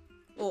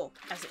 Or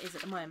as it is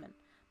at the moment.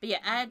 But yeah,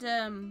 add...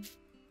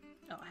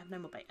 Oh, I have no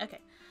more bait. Okay.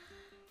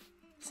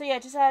 So yeah,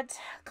 just add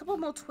a couple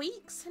more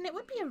tweaks and it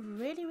would be a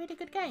really, really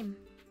good game.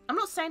 I'm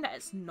not saying that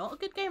it's not a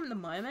good game at the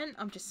moment.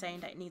 I'm just saying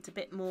that it needs a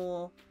bit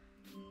more...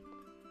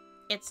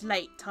 It's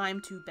late.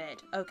 Time to bed.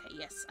 Okay,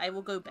 yes. I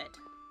will go bed.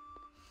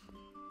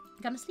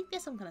 I'm gonna sleep?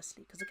 Yes, I'm gonna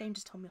sleep. Because the game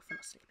just told me off for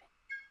not sleeping.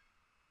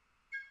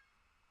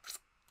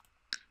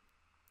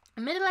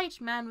 A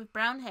middle-aged man with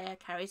brown hair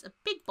carries a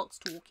big box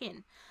to walk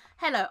in.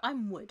 Hello,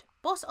 I'm Wood,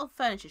 boss of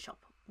furniture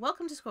shop.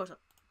 Welcome to Squirrel Town.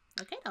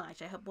 Okay, no,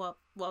 actually, I heard what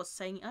I was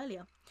saying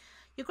earlier.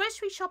 Your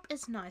grocery shop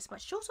is nice,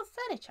 but short of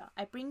furniture,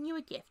 I bring you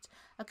a gift.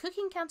 A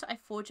cooking counter I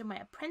forged in my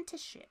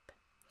apprenticeship.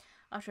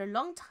 After a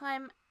long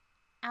time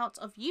out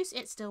of use,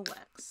 it still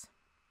works.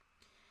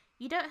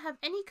 You don't have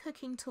any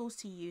cooking tools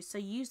to use, so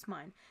use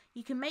mine.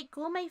 You can make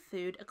gourmet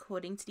food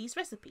according to these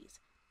recipes.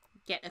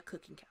 Get a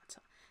cooking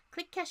counter.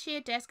 Click cashier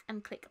desk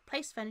and click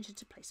place furniture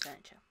to place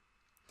furniture.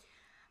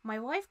 My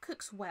wife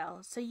cooks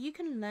well, so you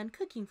can learn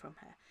cooking from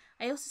her.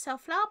 I also sell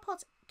flower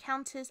pots,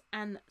 counters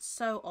and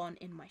so on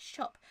in my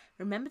shop.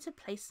 Remember to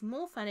place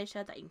more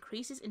furniture that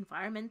increases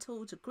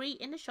environmental degree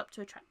in the shop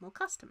to attract more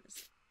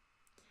customers.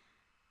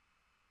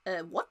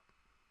 What?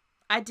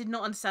 I did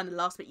not understand the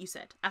last bit you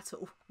said at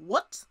all.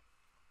 What?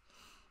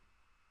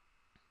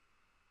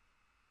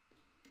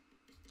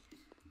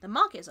 The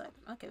market is open.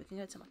 Okay, we can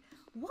go to my...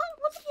 What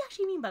did he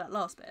actually mean by that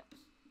last bit?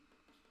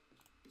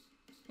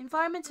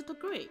 Environmental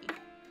degree?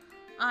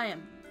 I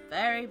am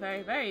very,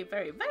 very, very,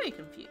 very, very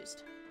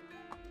confused.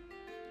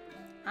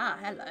 Ah,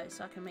 hello,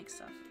 so I can make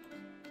stuff.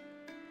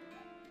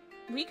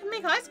 We can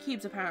make ice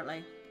cubes,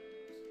 apparently.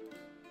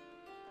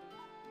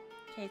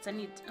 Okay, so I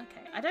need...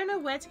 Okay, I don't know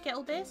where to get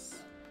all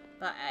this,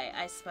 but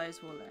I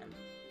suppose we'll learn.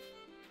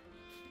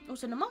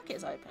 Also, the market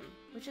is open,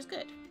 which is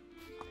good.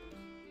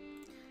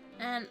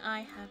 And I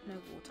have no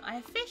water. I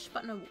have fish,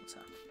 but no water.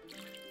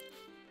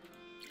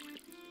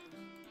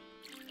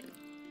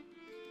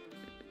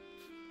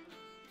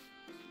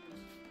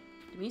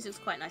 The music's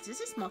quite nice. Is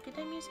this market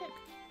day music?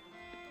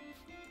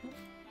 Oop.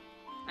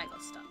 I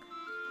got stuck.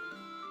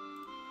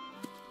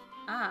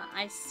 Ah,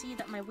 I see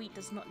that my wheat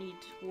does not need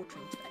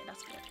watering today.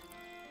 That's good.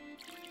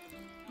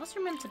 Must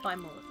remember to buy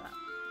more of that.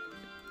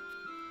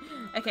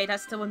 Okay, that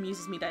still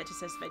amuses me that it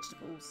just says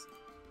vegetables.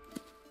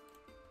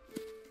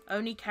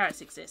 Only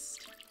carrots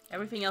exist.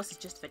 Everything else is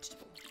just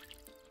vegetable.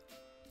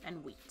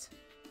 And wheat.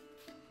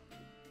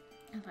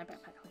 And my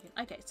backpack again.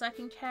 Okay, so I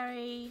can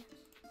carry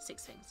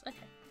 6 things.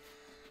 Okay.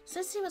 So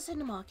let's see what's in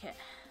the market.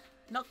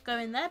 Not go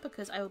in there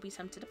because I will be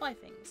tempted to buy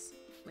things.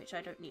 Which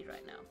I don't need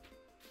right now.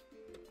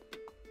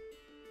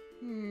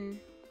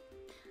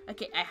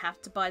 Okay, I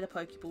have to buy the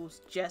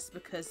Pokeballs just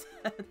because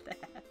they're there.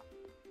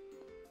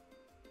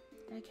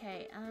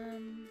 Okay,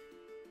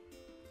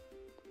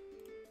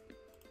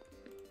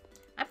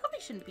 I probably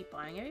shouldn't be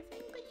buying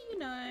everything, but you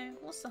know,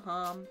 what's the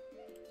harm?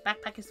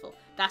 Backpack is full.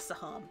 That's the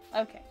harm.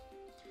 Okay.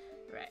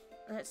 Right,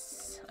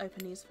 let's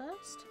open these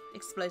first.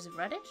 Explosive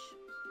radish.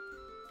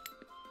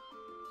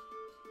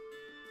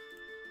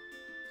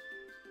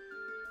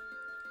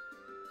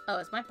 Oh,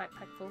 is my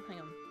backpack full? Hang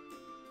on.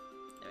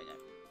 There we go.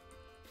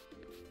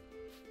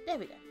 There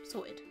we go.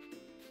 Sorted.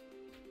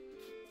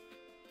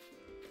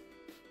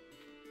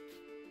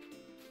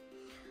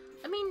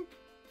 I mean,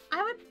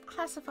 I would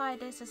classify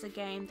this as a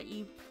game that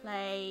you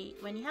play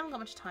when you haven't got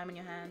much time on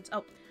your hands.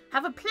 Oh,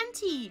 have a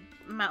plenty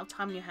amount of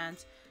time on your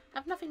hands,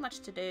 have nothing much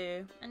to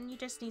do, and you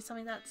just need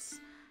something that's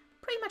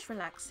pretty much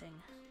relaxing.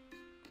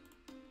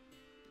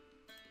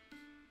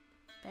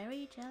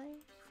 Berry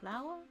jelly,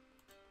 flour,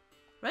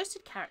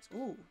 roasted carrots.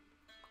 Ooh,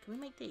 can we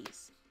make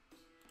these?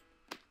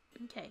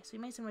 Okay, so we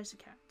made some roasted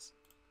carrots.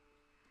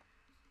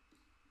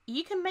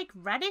 You can make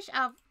radish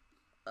out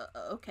of...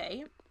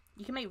 okay.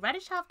 You can make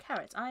radish out of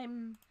carrots.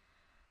 I'm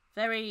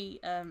very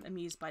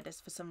amused by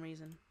this for some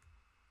reason.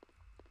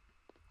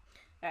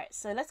 Alright,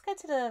 so let's go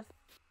to the...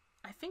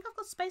 I think I've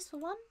got space for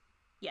one?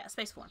 Yeah,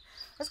 space for one.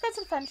 Let's go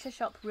to the furniture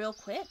shop real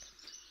quick.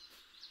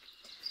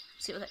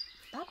 See what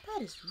that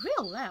bird is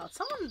real loud.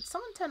 Someone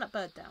turn that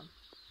bird down.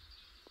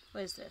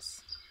 Where's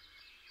this?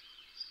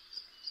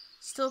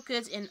 Store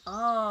goods in...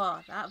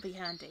 Oh, that would be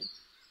handy.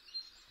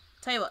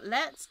 Tell you what,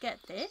 let's get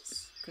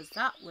this, because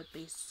that would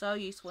be so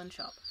useful in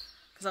shop.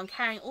 Because I'm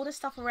carrying all this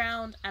stuff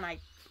around and I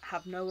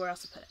have nowhere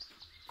else to put it.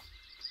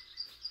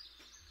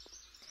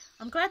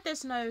 I'm glad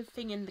there's no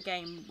thing in the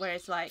game where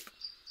it's like,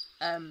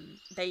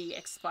 they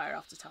expire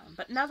after time.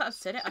 But now that I've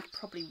said it, I've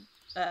probably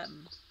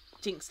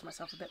jinxed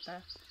myself a bit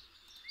there.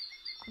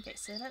 Okay,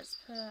 so let's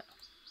put...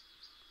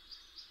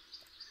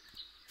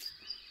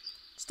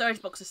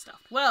 Storage box is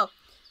stuffed. Well,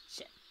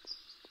 shit.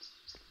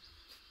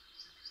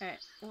 Alright,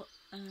 well,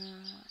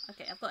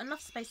 okay, I've got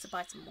enough space to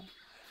buy some more.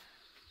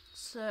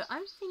 So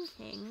I'm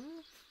thinking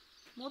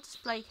more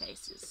display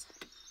cases.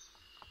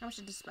 How much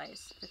are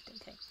displays?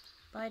 15k.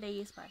 Buy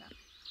these, buy that.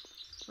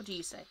 What do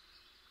you say?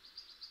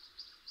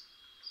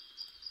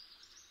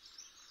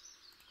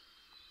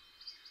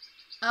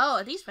 Oh,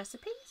 are these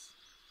recipes?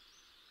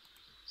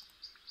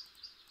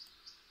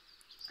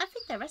 I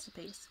think they're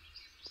recipes.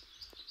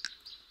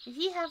 If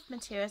you have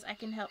materials, I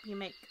can help you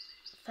make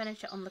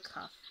furniture on the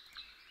cuff.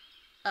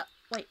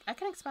 Wait, I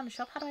can expand the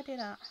shop. How do I do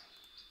that?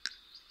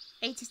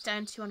 80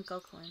 stone, 200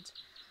 gold coins.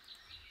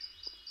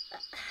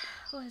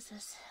 What is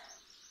this?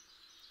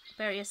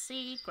 Bury a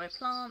seed, grow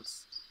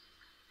plants,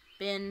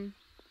 bin.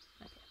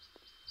 Okay.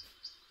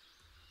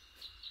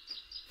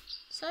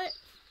 So,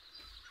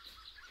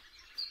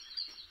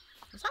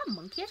 was that a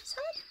monkey I just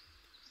heard?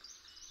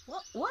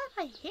 What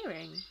am I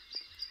hearing?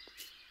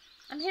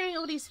 I'm hearing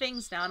all these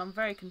things now and I'm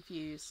very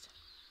confused.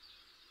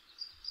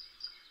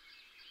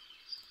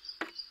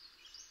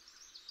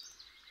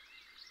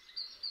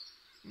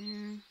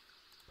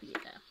 Put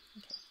it there.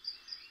 Okay.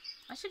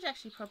 I should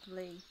actually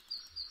probably...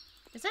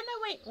 Is there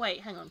no way...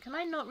 Wait, hang on. Can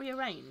I not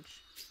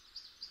rearrange?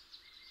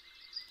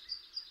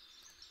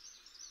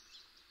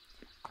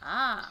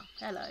 Ah,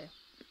 hello.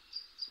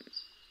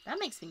 That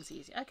makes things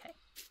easier. Okay.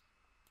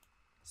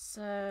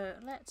 So,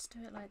 let's do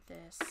it like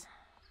this.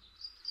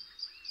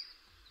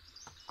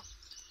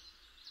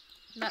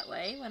 That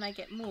way, when I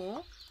get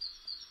more,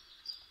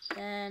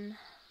 then...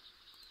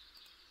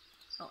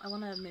 Oh, I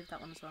want to move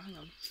that one as well. Hang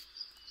on.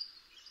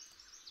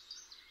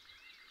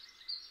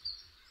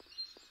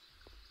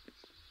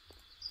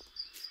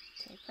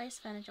 Okay, place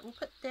furniture. We'll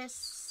put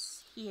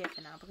this here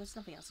for now because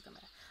nothing else is going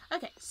to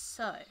matter. Okay,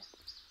 so...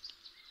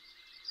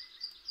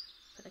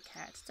 Put the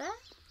carrots there.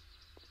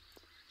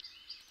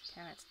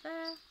 Carrots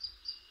there.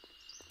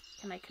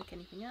 Can I cook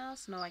anything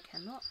else? No, I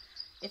cannot.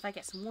 If I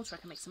get some water, I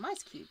can make some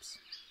ice cubes.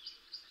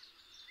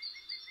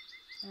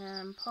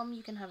 Pom,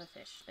 you can have a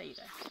fish. There you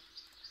go.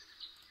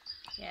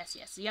 Yes,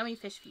 yes. Yummy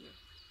fish for you.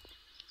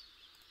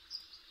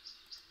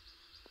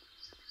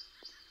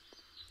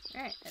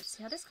 Alright, let's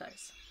see how this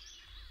goes.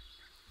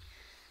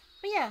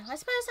 But yeah, I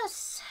suppose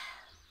that's...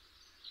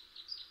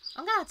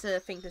 I'm gonna have to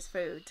think this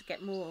through to get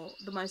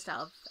the most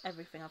out of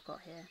everything I've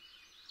got here.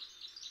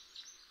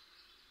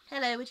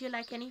 Hello, would you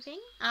like anything?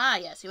 Ah,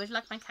 yes, you would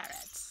like my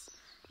carrots.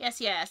 Yes,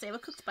 yes, they were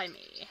cooked by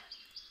me.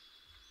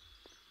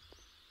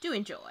 Do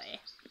enjoy.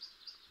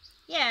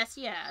 Yes,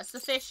 yes, the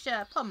fish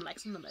Pom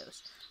likes them the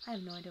most. I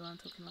have no idea why I'm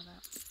talking like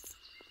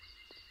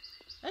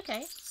that.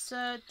 Okay,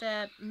 so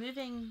they're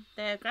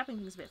grabbing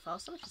things a bit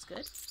faster, which is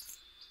good.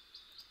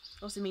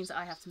 Also means that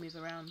I have to move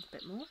around a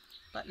bit more,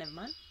 but never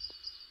mind.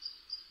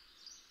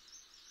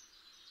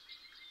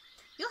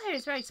 Your hair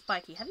is very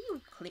spiky. Have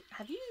you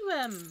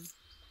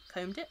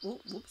combed it? Oh,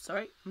 whoops,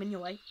 sorry, I'm in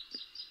your way.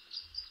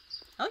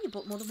 Oh, you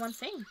bought more than one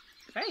thing.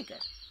 Very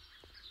good.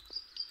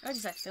 Or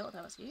did I thought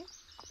that was you?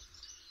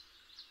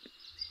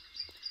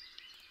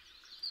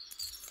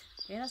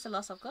 Yeah, that's the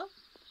last I've got.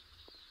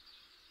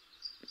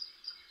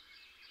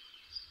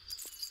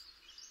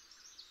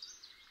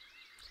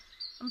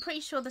 I'm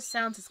pretty sure the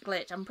sound is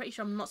glitched. I'm pretty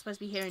sure I'm not supposed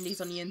to be hearing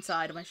these on the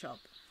inside of my shop.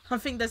 I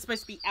think they're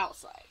supposed to be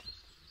outside.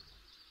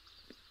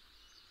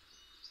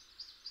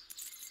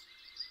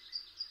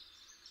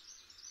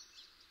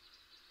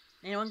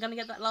 Anyone gonna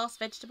get that last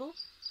vegetable?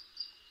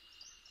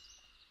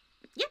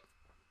 Yep.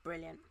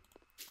 Brilliant.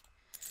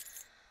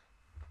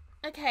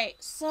 Okay,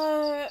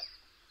 so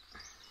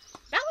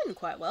that went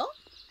quite well.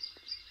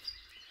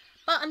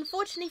 But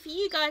unfortunately for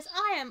you guys,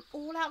 I am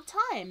all out of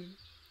time.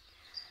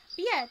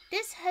 But yeah,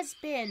 this has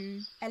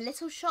been a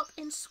little shop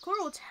in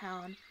Squirrel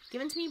Town,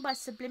 given to me by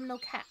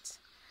Superluminal Cat.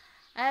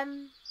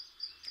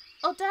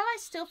 Although I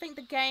still think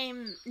the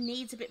game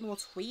needs a bit more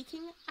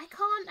tweaking, I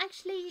can't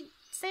actually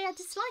say I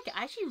dislike it.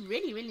 I actually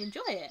really enjoy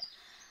it.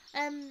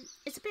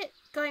 It's a bit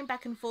going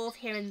back and forth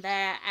here and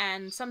there,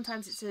 and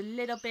sometimes it's a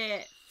little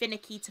bit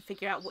finicky to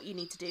figure out what you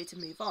need to do to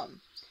move on.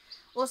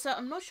 Also,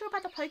 I'm not sure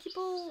about the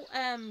Pokeball,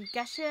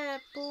 Gasha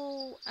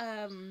Ball,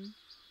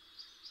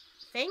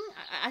 thing.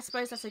 I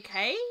suppose that's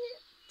okay,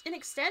 in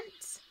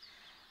extent.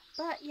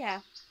 But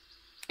yeah.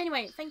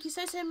 Anyway, thank you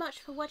so much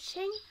for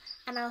watching,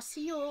 and I'll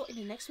see you all in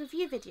the next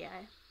review video.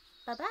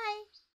 Bye bye!